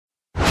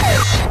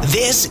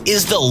This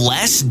is the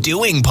Less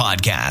Doing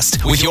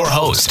Podcast with your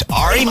host,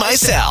 Ari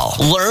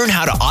Meisel. Learn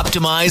how to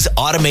optimize,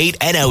 automate,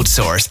 and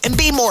outsource and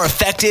be more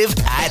effective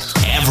at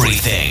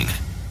everything.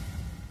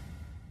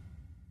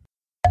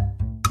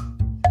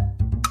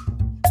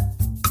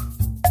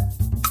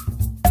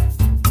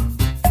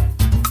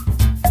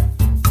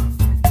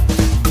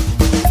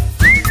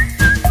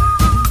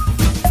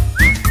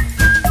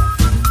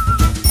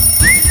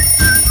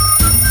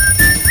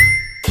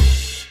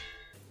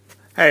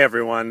 Hey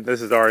everyone,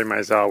 this is Ari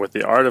Meisel with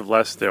The Art of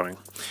Less Doing.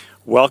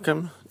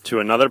 Welcome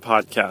to another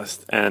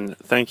podcast, and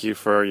thank you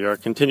for your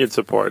continued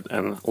support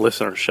and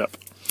listenership.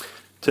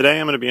 Today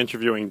I'm going to be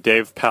interviewing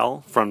Dave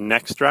Pell from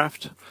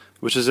NextDraft,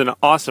 which is an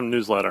awesome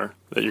newsletter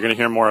that you're going to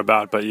hear more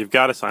about, but you've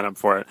got to sign up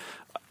for it.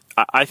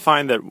 I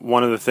find that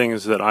one of the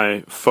things that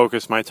I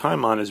focus my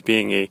time on is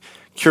being a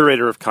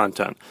curator of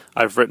content.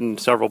 I've written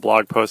several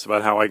blog posts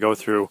about how I go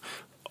through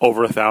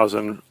over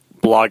 1,000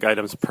 blog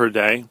items per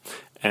day,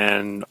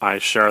 and I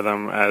share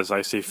them as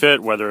I see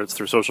fit, whether it's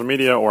through social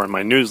media or in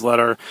my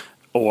newsletter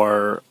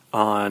or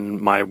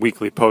on my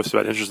weekly posts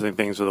about interesting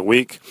things of the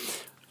week.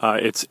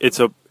 It's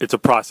a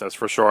process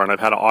for sure, and I've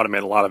had to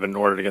automate a lot of it in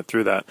order to get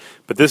through that.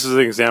 But this is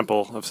an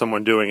example of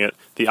someone doing it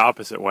the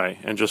opposite way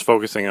and just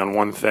focusing on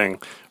one thing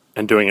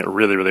and doing it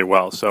really, really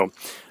well. So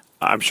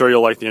I'm sure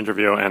you'll like the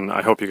interview, and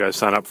I hope you guys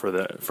sign up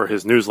for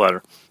his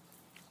newsletter.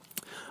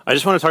 I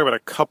just want to talk about a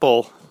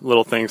couple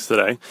little things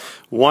today.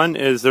 One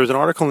is there's an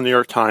article in the New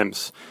York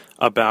Times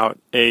about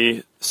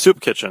a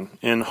soup kitchen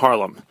in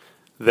Harlem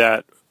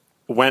that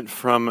went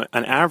from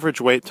an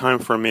average wait time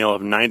for a meal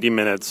of 90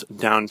 minutes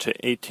down to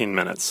 18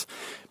 minutes.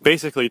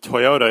 Basically,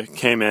 Toyota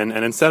came in,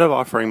 and instead of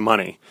offering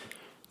money,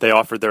 they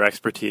offered their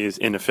expertise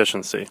in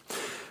efficiency.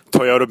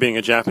 Toyota being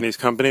a Japanese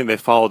company, they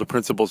follow the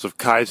principles of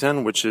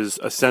Kaizen, which is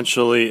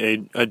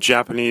essentially a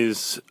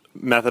Japanese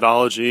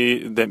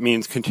methodology that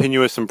means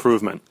continuous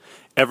improvement.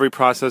 Every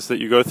process that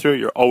you go through,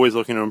 you're always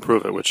looking to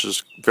improve it, which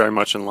is very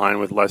much in line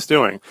with Less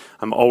Doing.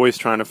 I'm always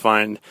trying to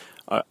find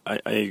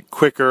a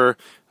quicker,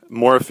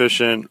 more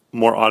efficient,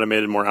 more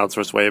automated, more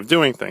outsourced way of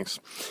doing things.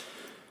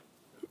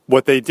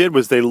 What they did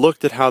was they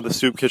looked at how the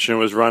soup kitchen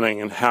was running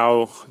and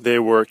how they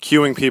were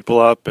queuing people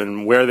up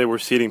and where they were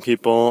seating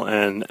people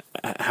and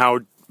how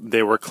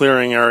they were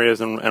clearing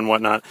areas and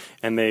whatnot,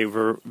 and they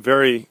were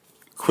very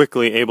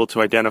quickly able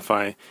to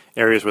identify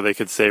areas where they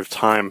could save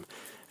time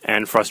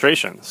and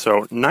frustration.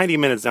 So 90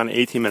 minutes down to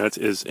 18 minutes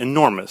is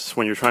enormous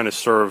when you're trying to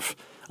serve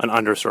an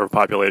underserved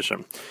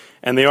population.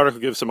 And the article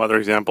gives some other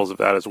examples of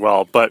that as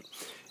well. But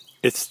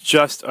it's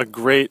just a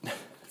great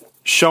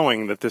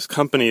showing that this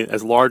company,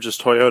 as large as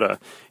Toyota,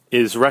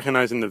 is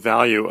recognizing the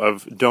value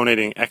of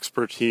donating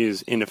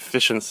expertise in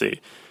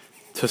efficiency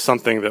to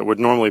something that would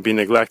normally be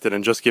neglected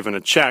and just given a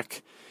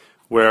check,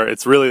 where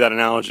it's really that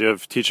analogy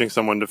of teaching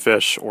someone to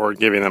fish or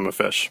giving them a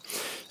fish.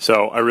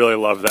 So I really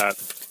love that.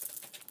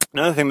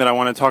 Another thing that I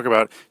want to talk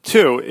about,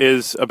 too,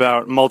 is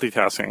about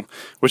multitasking,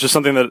 which is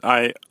something that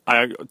I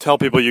tell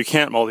people you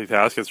can't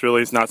multitask.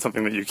 It's not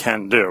something that you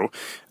can do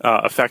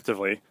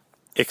effectively,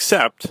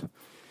 except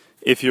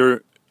if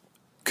you're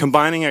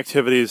combining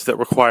activities that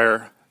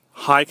require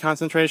high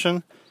focus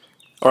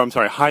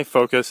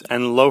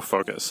and low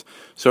focus.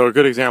 So a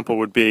good example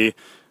would be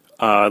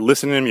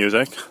listening to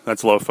music,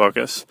 that's low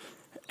focus,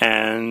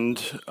 and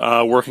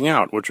working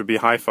out, which would be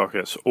high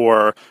focus,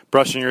 or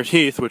brushing your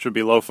teeth, which would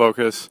be low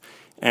focus,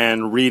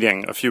 and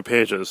reading a few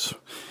pages.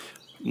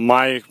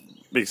 My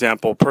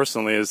example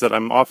personally is that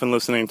I'm often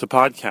listening to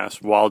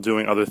podcasts while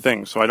doing other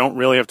things, so I don't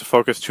really have to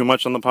focus too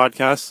much on the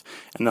podcast,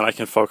 and then I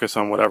can focus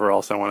on whatever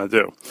else I want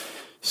to do.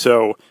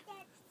 So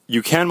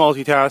you can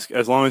multitask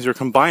as long as you're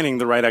combining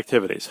the right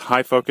activities,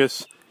 high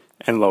focus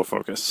and low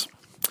focus.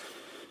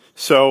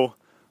 So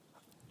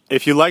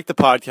if you like the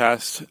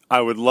podcast,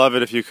 I would love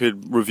it if you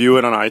could review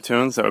it on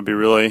iTunes. That would be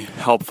really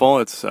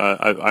helpful.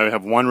 I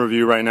have one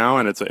review right now,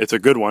 and it's a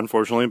good one,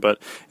 fortunately, but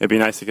it'd be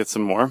nice to get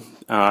some more.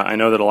 I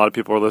know that a lot of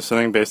people are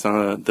listening based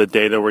on the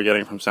data we're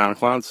getting from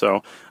SoundCloud,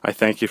 so I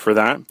thank you for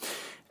that.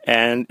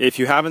 And if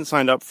you haven't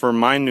signed up for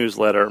my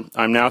newsletter,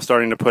 I'm now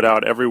starting to put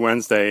out every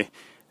Wednesday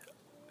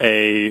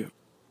a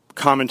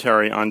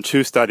commentary on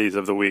 2 studies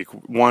of the week,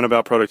 one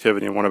about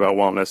productivity and one about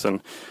wellness, and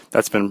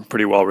that's been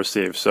pretty well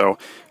received. So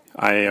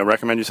I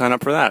recommend you sign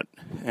up for that.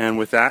 And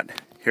with that,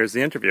 here's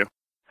the interview.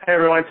 Hey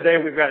everyone, today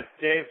we've got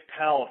Dave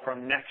Pell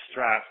from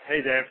NextDraft.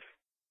 Hey Dave.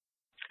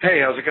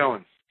 Hey, how's it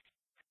going?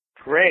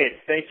 Great,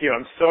 thank you.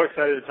 I'm so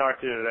excited to talk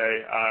to you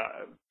today.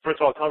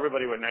 First of all, tell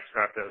everybody what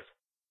NextDraft is.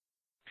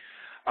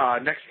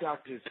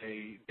 NextDraft is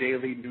a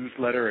daily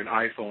newsletter and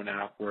iPhone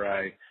app where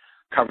I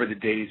cover the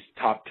day's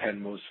top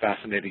 10 most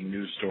fascinating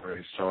news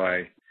stories. So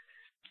I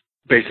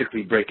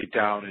basically break it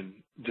down and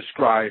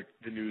describe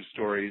the news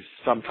stories,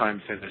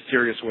 sometimes in a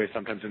serious way,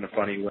 sometimes in a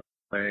funny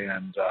way,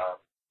 and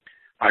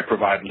I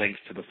provide links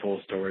to the full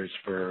stories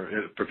for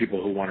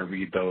people who want to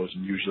read those.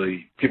 And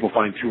usually people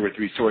find 2 or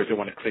 3 stories they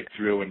want to click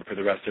through, and for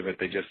the rest of it,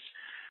 they just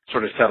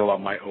sort of settle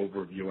on my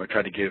overview. I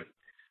try to give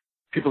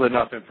people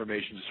enough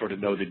information to sort of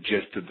know the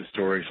gist of the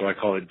story. So I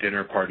call it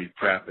dinner party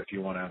prep. If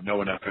you want to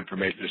know enough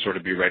information to sort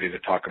of be ready to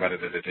talk about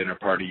it at a dinner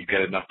party, you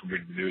get enough from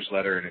reading the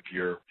newsletter. And if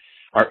you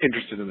are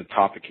interested in the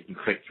topic, you can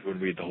click through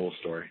and read the whole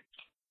story.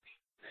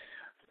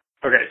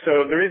 Okay,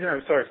 so the reason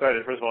I'm so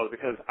excited, first of all, is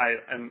because I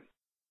am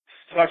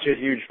such a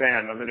huge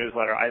fan of the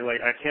newsletter. I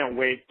can't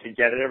wait to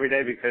get it every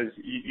day because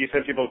you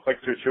said people click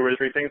through 2 or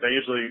 3 things. I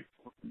usually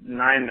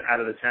 9 out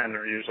of the 10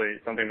 are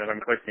usually something that I'm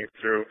clicking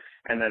through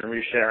and then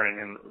resharing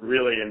and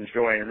really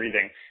enjoying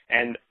reading.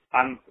 And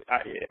I'm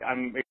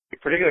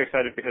particularly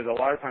excited because a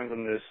lot of times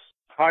on this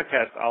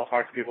podcast I'll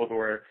talk to people who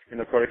are in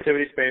the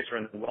productivity space or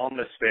in the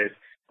wellness space.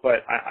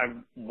 But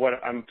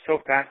what I'm so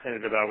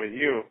fascinated about with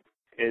you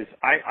is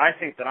I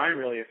think that I'm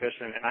really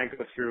efficient and I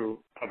go through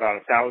about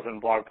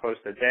 1,000 blog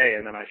posts a day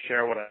and then I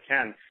share what I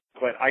can,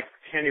 but I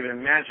can't even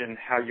imagine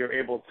how you're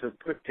able to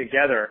put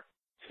together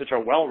such a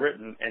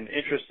well-written and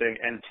interesting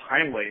and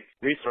timely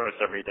resource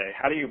every day.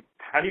 How do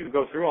you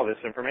go through all this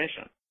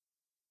information?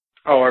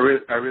 Oh,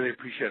 I really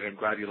appreciate it. I'm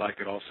glad you like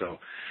it also.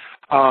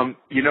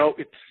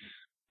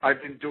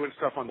 I've been doing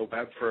stuff on the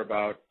web for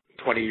about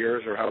 20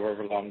 years or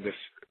however long this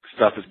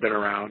stuff has been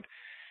around,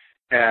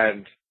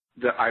 and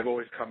I've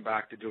always come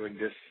back to doing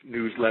this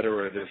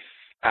newsletter or this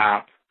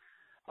app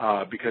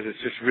because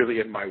it's just really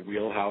in my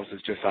wheelhouse.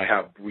 It's just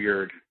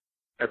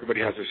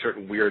everybody has a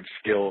certain weird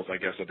skills, I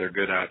guess, that they're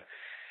good at.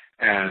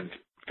 And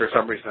for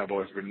some reason, I've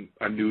always been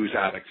a news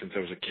addict since I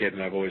was a kid,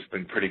 and I've always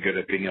been pretty good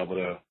at being able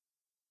to,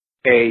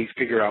 A,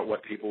 figure out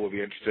what people will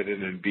be interested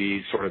in, and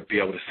B, sort of be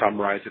able to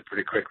summarize it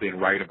pretty quickly and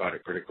write about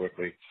it pretty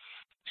quickly.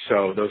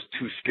 So those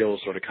 2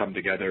 skills sort of come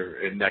together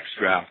in Next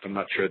Draft. I'm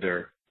not sure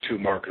they're too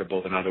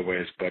marketable in other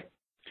ways, but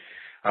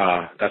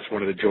that's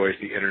one of the joys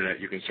of the internet.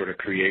 You can sort of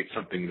create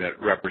something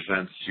that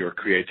represents your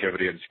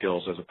creativity and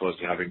skills as opposed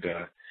to having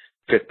to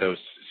fit those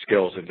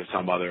skills into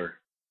some other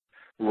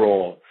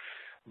role.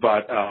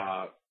 But,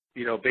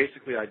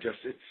 basically I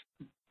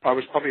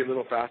was probably a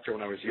little faster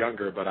when I was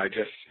younger, but I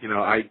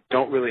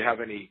don't really have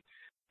any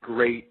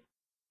great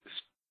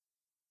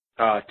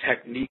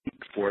technique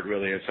for it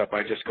really, except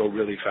I just go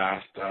really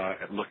fast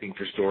at looking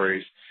for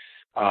stories,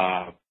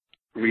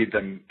 read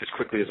them as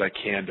quickly as I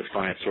can to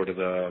find sort of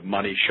the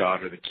money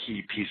shot or the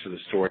key piece of the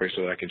story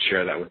so that I can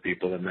share that with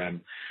people. And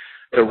then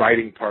the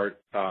writing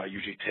part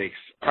usually takes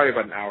probably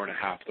about an hour and a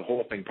half. The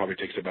whole thing probably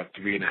takes about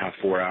 3.5,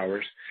 4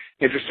 hours.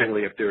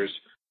 Interestingly, if there's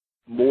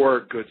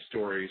more good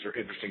stories or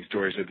interesting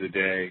stories of the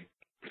day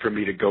for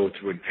me to go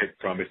through and pick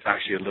from, it's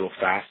actually a little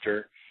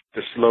faster.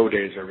 The slow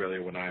days are really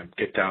when I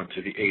get down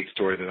to the 8th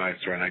story, the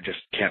 9th story, and I just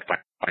can't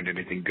find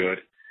anything good.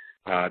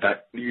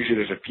 That usually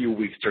there's a few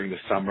weeks during the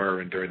summer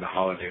and during the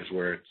holidays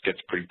where it gets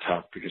pretty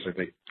tough because I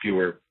think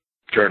fewer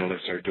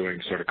journalists are doing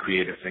sort of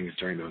creative things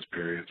during those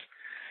periods.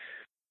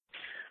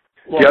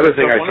 Well, the other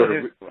thing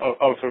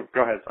so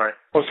go ahead, sorry.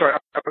 Oh, sorry.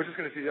 I was just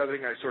going to say the other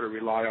thing I sort of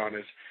rely on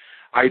is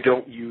I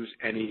don't use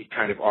any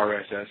kind of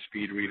RSS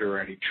feed reader or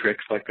any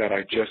tricks like that.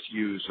 I just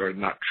use, or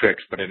not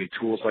tricks, but any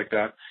tools like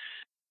that.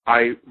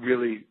 I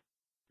really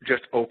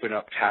just open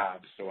up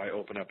tabs. So I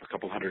open up a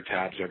couple hundred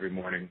tabs every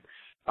morning.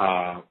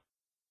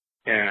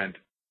 And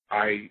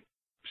I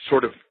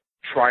sort of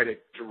try to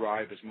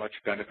derive as much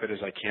benefit as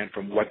I can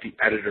from what the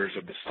editors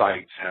of the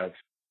sites have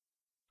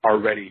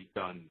already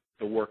done,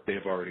 the work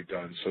they've already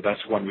done. So that's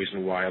one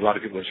reason why a lot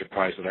of people are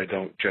surprised that I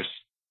don't just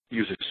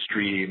use a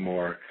stream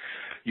or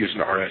use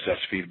an RSS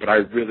feed, but I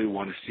really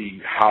want to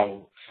see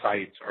how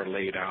sites are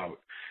laid out.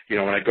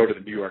 When I go to the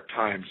New York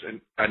Times,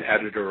 an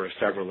editor or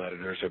several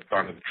editors have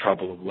gone to the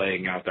trouble of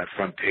laying out that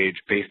front page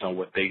based on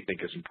what they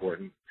think is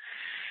important.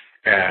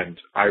 And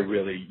I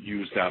really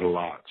use that a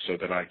lot so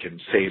that I can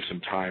save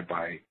some time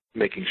by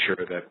making sure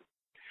that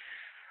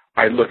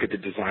I look at the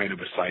design of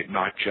a site,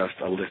 not just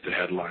a list of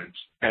headlines.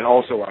 And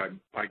also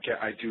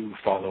I do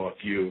follow a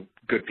few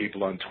good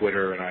people on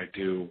Twitter, and I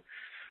do,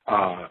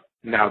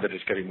 now that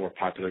it's getting more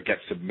popular, get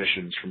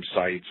submissions from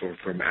sites or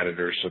from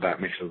editors, so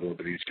that makes it a little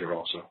bit easier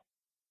also.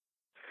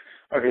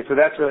 Okay, so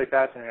that's really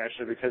fascinating,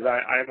 actually, because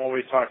I'm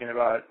always talking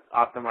about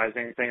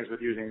optimizing things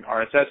with using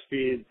RSS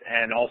feeds,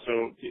 and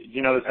also, do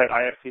you know the site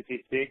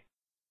IFTTT?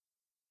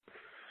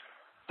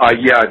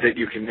 Yeah, that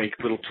you can make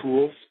little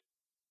tools.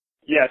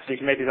 Yeah, so you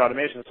can make these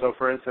automations. So,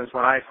 for instance,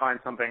 when I find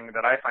something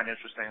that I find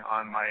interesting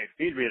on my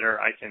feed reader,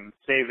 I can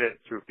save it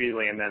through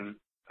Feedly, and then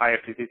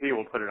IFTTT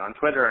will put it on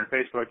Twitter and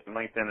Facebook and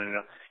LinkedIn,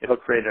 and it'll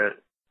create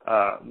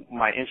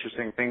my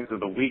interesting things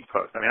of the week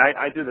post. I mean,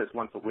 I do this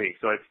once a week,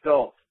 so it's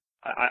still.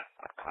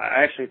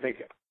 I actually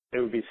think it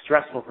would be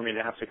stressful for me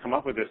to have to come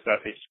up with this stuff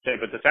each day,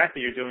 but the fact that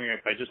you're doing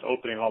it by just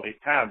opening all these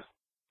tabs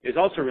is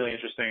also really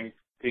interesting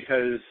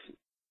because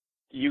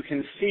you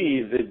can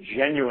see the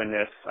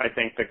genuineness, I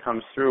think, that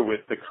comes through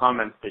with the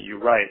comments that you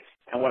write.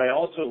 And what I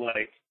also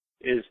like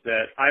is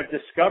that I've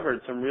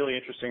discovered some really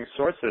interesting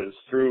sources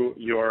through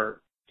your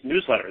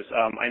newsletters.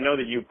 I know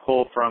that you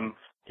pull from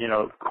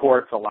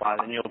Quartz a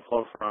lot, and you'll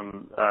pull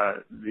from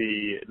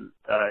the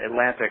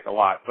Atlantic a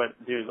lot. But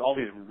there's all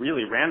these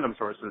really random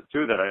sources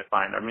too that I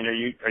find. I mean,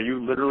 are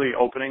you literally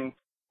opening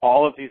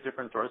all of these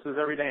different sources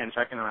every day and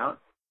checking them out?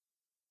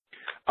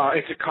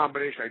 It's a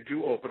combination. I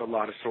do open a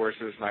lot of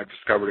sources, and I've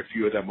discovered a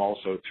few of them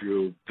also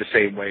through the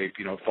same way,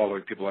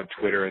 following people on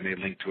Twitter and they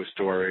link to a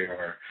story,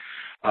 or,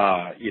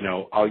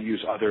 I'll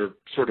use other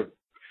sort of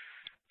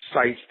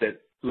sites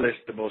that list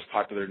the most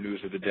popular news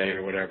of the day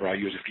or whatever. I'll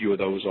use a few of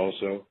those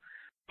also.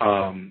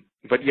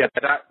 But yeah,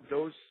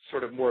 those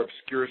sort of more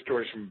obscure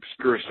stories from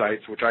obscure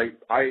sites, which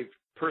I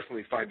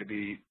personally find to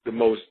be the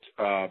most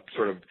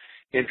sort of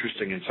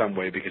interesting in some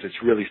way, because it's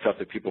really stuff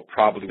that people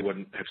probably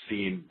wouldn't have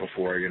seen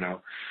before,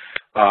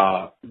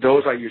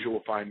 Those I usually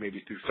will find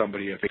maybe through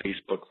somebody, a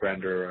Facebook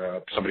friend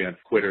or somebody on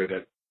Twitter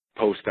that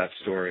posts that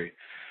story.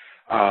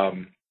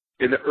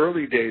 In the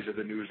early days of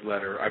the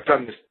newsletter, I've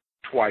done this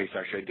twice,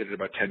 actually. I did it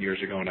about 10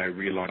 years ago, and I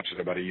relaunched it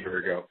about a year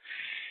ago.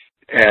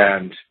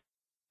 And,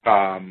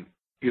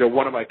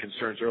 one of my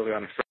concerns early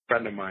on, a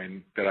friend of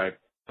mine that I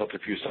built a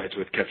few sites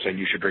with kept saying,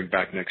 you should bring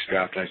back Next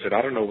Draft. And I said,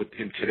 I don't know,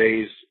 in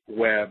today's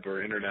web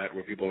or internet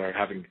where people are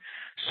having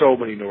so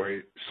many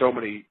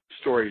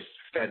stories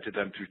fed to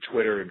them through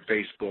Twitter and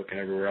Facebook and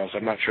everywhere else,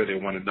 I'm not sure they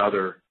want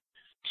another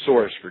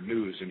source for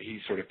news. And he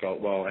sort of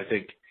felt, well, I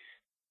think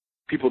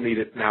people need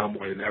it now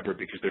more than ever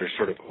because they're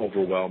sort of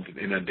overwhelmed and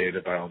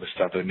inundated by all this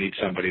stuff. They need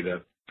somebody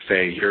to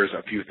say, here's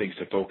a few things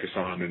to focus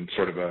on in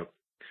sort of a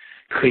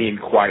clean,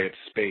 quiet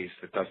space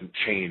that doesn't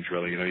change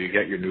really. You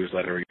get your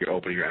newsletter, you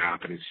open your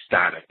app, and it's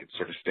static. It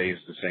sort of stays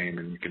the same,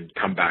 and you can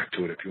come back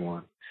to it if you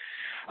want.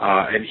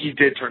 And he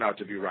did turn out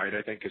to be right,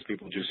 I think, because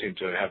people do seem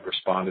to have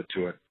responded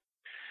to it.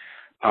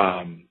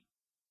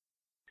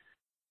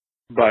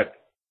 But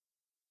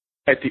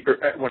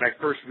when I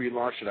first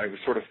relaunched it, I was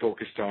sort of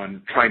focused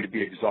on trying to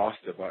be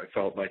exhaustive. I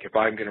felt like if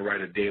I'm going to write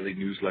a daily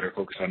newsletter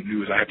focused on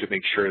news, I have to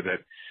make sure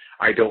that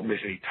I don't miss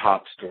any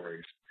top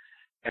stories.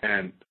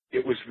 And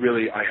it was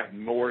really, I had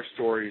more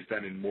stories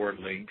than in more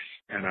links,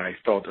 and I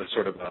felt a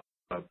sort of a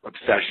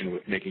obsession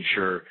with making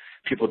sure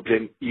people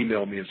didn't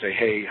email me and say,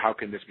 hey, how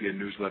can this be a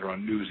newsletter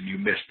on news and you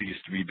missed these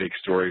 3 big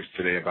stories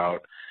today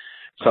about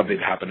something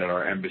that happened at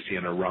our embassy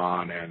in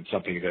Iran and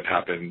something that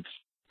happened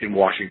in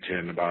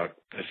Washington about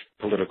this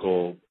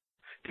political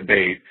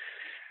debate.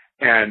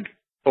 And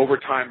over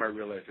time, I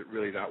realized that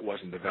really that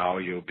wasn't the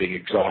value of being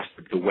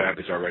exhausted. The web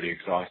is already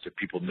exhausted.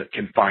 People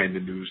can find the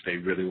news they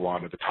really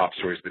want or the top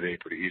stories of the day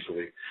pretty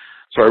easily.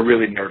 So I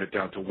really narrowed it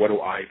down to what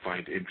do I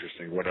find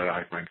interesting, what did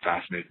I find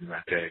fascinating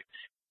that day,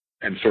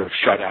 and sort of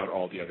shut out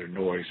all the other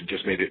noise and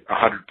just made it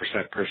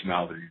 100%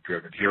 personality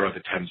driven. Here are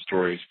the 10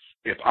 stories.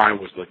 If I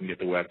was looking at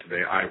the web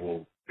today, I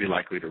will be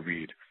likely to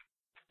read.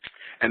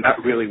 And that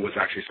really was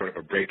actually sort of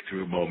a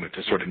breakthrough moment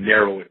to sort of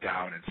narrow it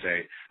down and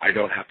say, I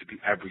don't have to be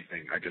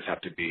everything. I just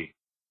have to be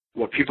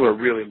what people are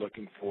really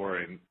looking for.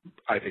 And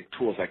I think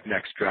tools like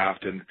Next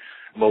Draft and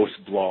most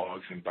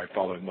blogs, and by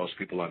following most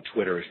people on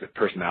Twitter, is the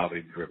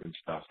personality-driven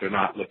stuff. They're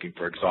not looking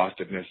for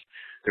exhaustiveness.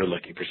 They're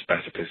looking for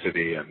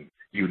specificity and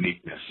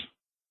uniqueness.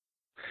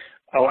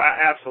 Oh,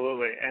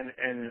 absolutely.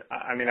 And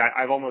I mean,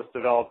 I've almost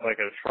developed like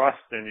a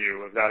trust in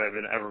you without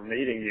even ever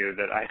meeting you,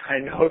 that I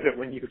know that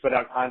when you put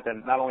out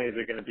content, not only is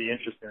it going to be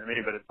interesting to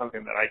me, but it's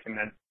something that I can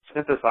then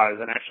synthesize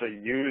and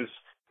actually use,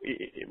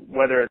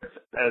 whether it's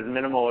as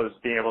minimal as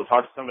being able to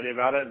talk to somebody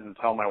about it and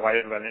tell my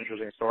wife about an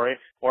interesting story,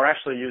 or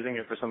actually using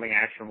it for something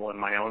actionable in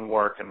my own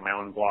work and my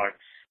own blog.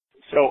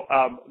 So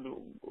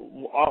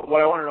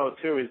what I want to know,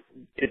 too,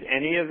 is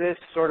any of this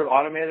sort of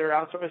automated or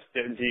outsourced?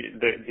 Do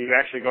you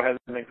actually go ahead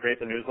and then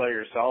create the newsletter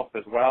yourself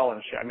as well?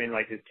 And I mean,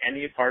 like, is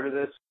any part of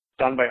this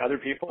done by other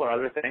people or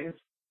other things?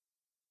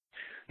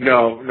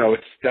 No,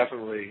 it's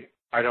definitely,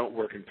 I don't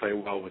work and play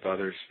well with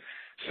others.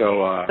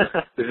 So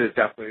this is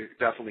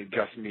definitely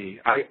just me.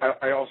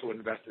 I also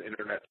invest in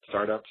internet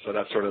startups, so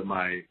that's sort of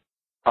my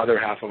other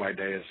half of my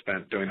day is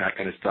spent doing that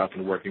kind of stuff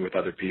and working with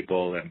other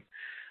people and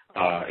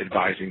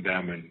advising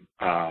them and,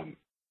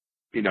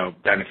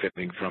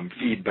 benefiting from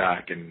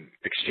feedback and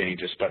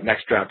exchanges. But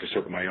Next Draft is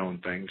sort of my own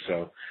thing.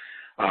 So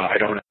I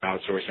don't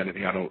outsource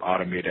anything. I don't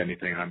automate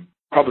anything. I'm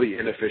probably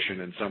inefficient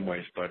in some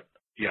ways, but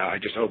yeah, I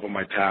just open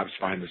my tabs,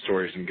 find the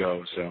stories, and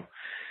go. So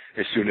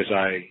as soon as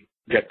I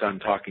get done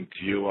talking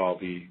to you, I'll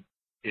be,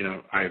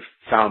 I've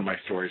found my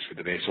stories for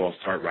the day, so I'll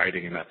start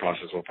writing, and that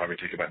process will probably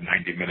take about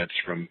 90 minutes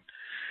from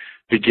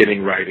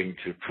beginning writing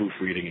to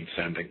proofreading and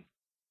sending.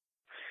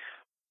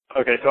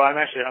 Okay, so I'm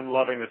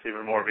loving this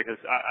even more, because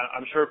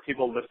I'm sure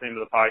people listening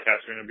to the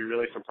podcast are going to be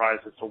really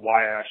surprised as to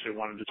why I actually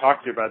wanted to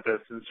talk to you about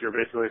this, since you're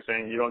basically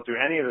saying you don't do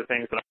any of the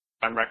things that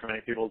I'm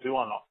recommending people do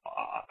on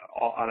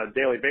a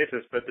daily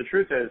basis. But the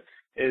truth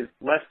is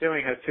less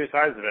doing has 2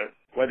 sides of it.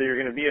 Whether you're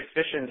going to be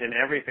efficient in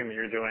everything that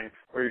you're doing,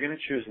 or you're going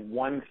to choose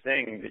one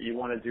thing that you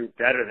want to do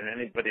better than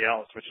anybody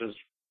else, which is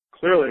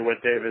clearly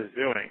what Dave is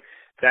doing.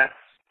 That's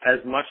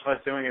as much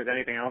less doing as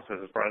anything else is,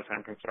 as far as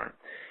I'm concerned.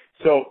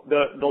 So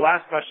the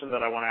last question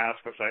that I want to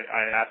ask, which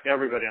I ask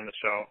everybody on the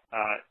show,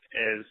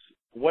 is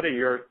what are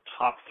your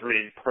top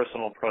 3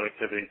 personal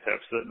productivity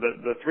tips?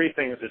 The 3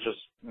 things that just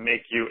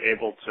make you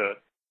able to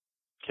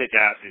kick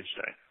ass each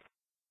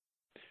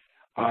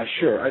day.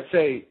 Sure. I'd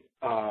say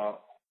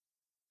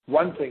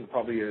one thing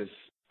probably is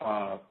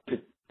I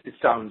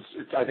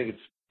think it's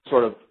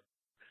sort of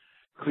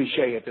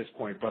cliche at this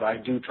point, but I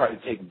do try to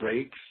take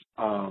breaks.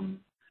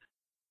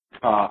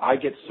 I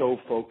get so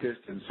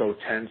focused and so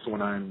tense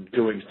when I'm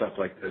doing stuff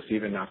like this,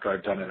 even after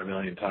I've done it a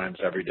million times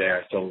every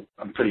day.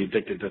 I'm pretty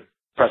addicted to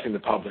pressing the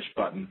publish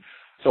button.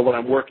 So when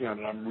I'm working on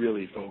it, I'm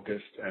really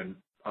focused and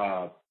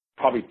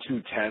probably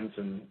too tense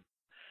and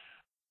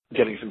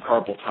getting some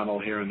carpal tunnel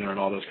here and there and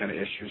all those kind of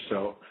issues.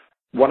 So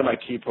one of my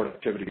key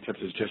productivity tips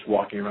is just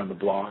walking around the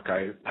block.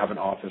 I have an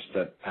office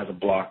that has a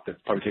block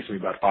that probably takes me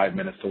about 5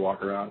 minutes to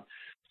walk around.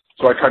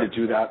 So I try to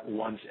do that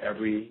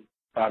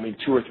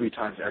 2 or 3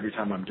 times every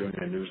time I'm doing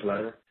a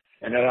newsletter.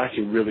 And that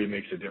actually really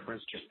makes a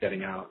difference, just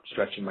getting out,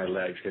 stretching my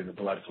legs, getting the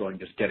blood flowing,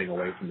 just getting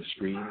away from the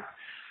screen,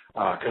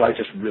 because I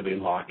just really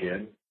lock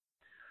in.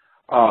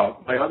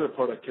 My other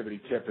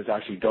productivity tip is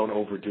actually don't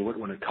overdo it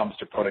when it comes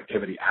to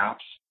productivity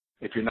apps.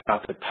 If you're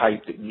not the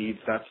type that needs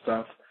that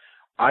stuff.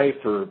 I,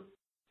 for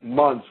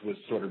months, was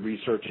sort of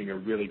researching a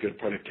really good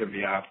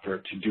productivity app for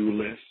to-do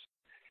lists.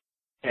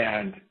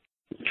 And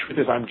the truth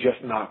is I'm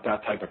just not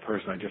that type of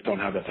person. I just don't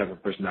have that type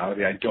of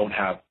personality. I don't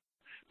have,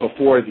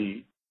 before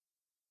the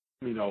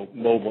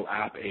mobile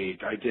app age,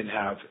 I didn't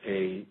have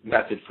a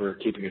method for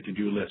keeping a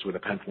to-do list with a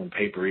pencil and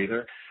paper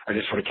either. I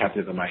just sort of kept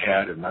it in my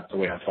head, and that's the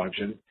way I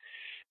function.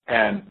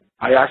 And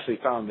I actually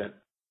found that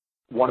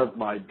one of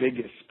my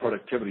biggest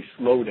productivity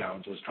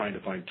slowdowns was trying to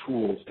find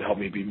tools to help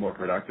me be more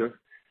productive,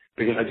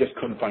 because I just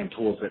couldn't find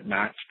tools that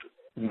matched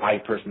my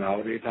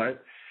personality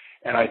type.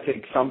 And I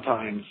think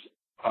sometimes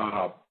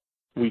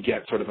we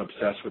get sort of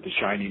obsessed with the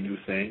shiny new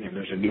thing, and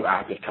there's a new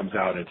app that comes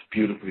out, and it's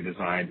beautifully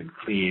designed and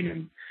clean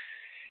and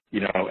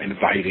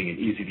inviting and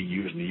easy to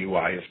use, and the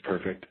UI is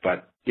perfect.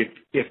 But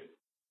if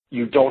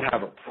you don't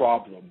have a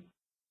problem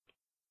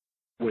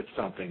with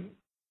something,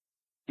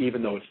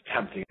 even though it's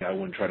tempting, I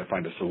wouldn't try to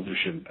find a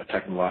solution, a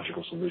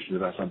technological solution to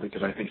that something,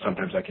 because I think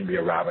sometimes that can be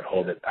a rabbit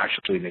hole that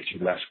actually makes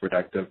you less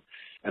productive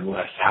and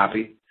less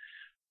happy.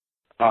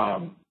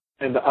 And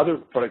the other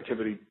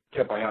productivity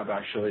tip I have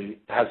actually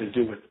has to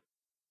do with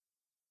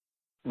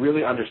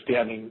really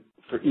understanding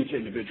for each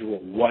individual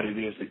what it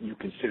is that you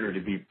consider to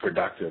be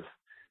productive.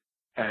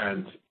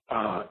 And,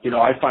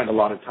 I find a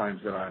lot of times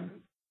that I'm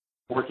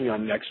working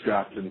on next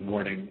draft in the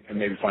morning and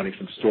maybe finding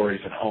some stories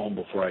at home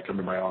before I come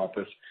to my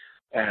office.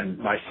 And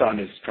my son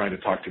is trying to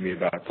talk to me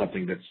about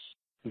something that's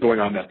going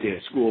on that day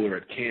at school or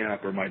at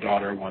camp, or my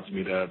daughter wants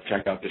me to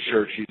check out the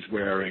shirt she's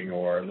wearing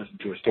or listen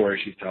to a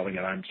story she's telling,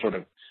 and I'm sort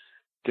of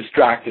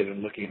distracted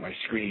and looking at my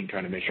screen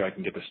trying to make sure I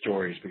can get the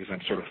stories because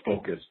I'm sort of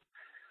focused.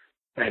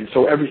 And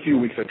so every few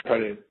weeks I try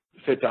to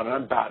sit down, and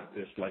I'm bad at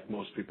this like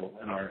most people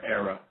in our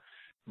era,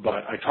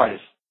 but I try to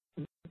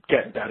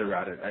get better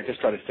at it. I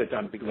just try to sit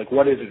down and think, like,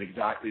 what is it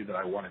exactly that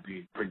I want to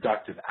be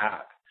productive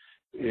at?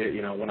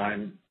 When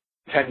I'm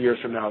 10 years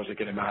from now, is it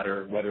going to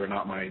matter whether or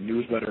not my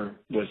newsletter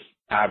was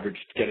averaged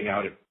getting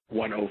out at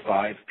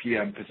 1:05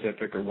 p.m.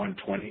 Pacific or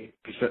 1:20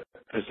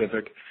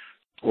 Pacific?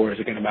 Or is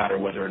it going to matter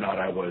whether or not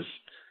I was,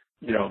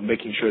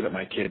 making sure that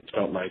my kids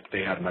felt like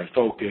they had my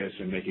focus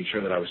and making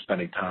sure that I was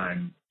spending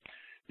time,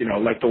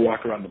 like the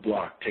walk around the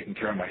block, taking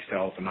care of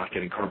myself and not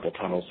getting carpal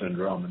tunnel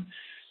syndrome.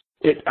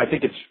 And I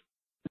think it's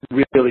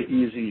really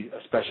easy,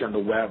 especially on the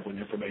web when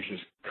information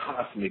is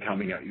constantly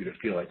coming at you, to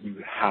feel like you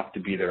have to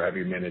be there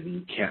every minute and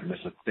you can't miss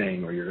a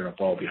thing or you're going to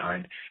fall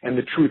behind. And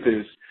the truth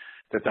is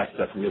that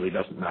stuff really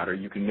doesn't matter.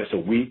 You can miss a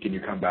week and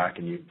you come back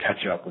and you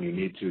catch up when you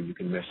need to. You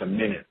can miss a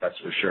minute, that's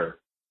for sure.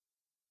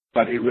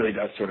 But it really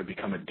does sort of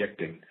become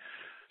addicting.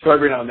 So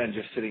every now and then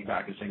just sitting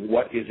back and saying,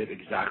 what is it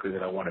exactly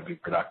that I want to be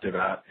productive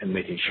at, and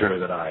making sure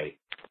that I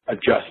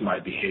adjust my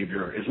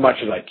behavior as much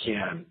as I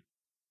can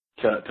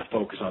to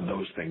focus on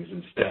those things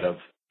instead of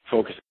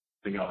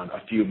focusing on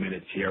a few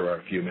minutes here or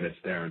a few minutes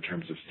there in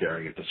terms of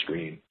staring at the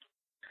screen,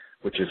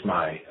 which is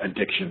my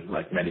addiction,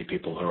 like many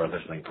people who are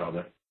listening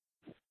probably.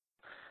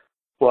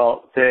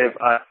 Well, Dave,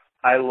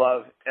 I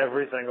love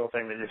every single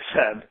thing that you've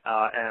said,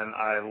 and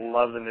I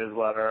love the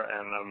newsletter,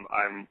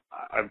 and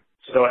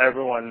so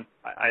everyone,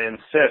 I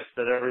insist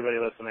that everybody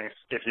listening,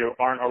 if you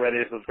aren't already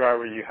a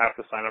subscriber, you have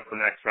to sign up for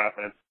Next Draft,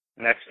 and it's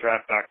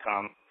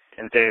nextdraft.com.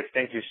 And Dave,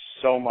 thank you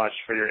so much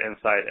for your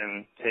insight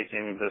and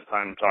taking this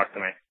time to talk to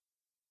me.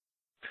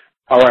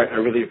 All right. I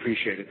really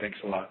appreciate it. Thanks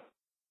a lot.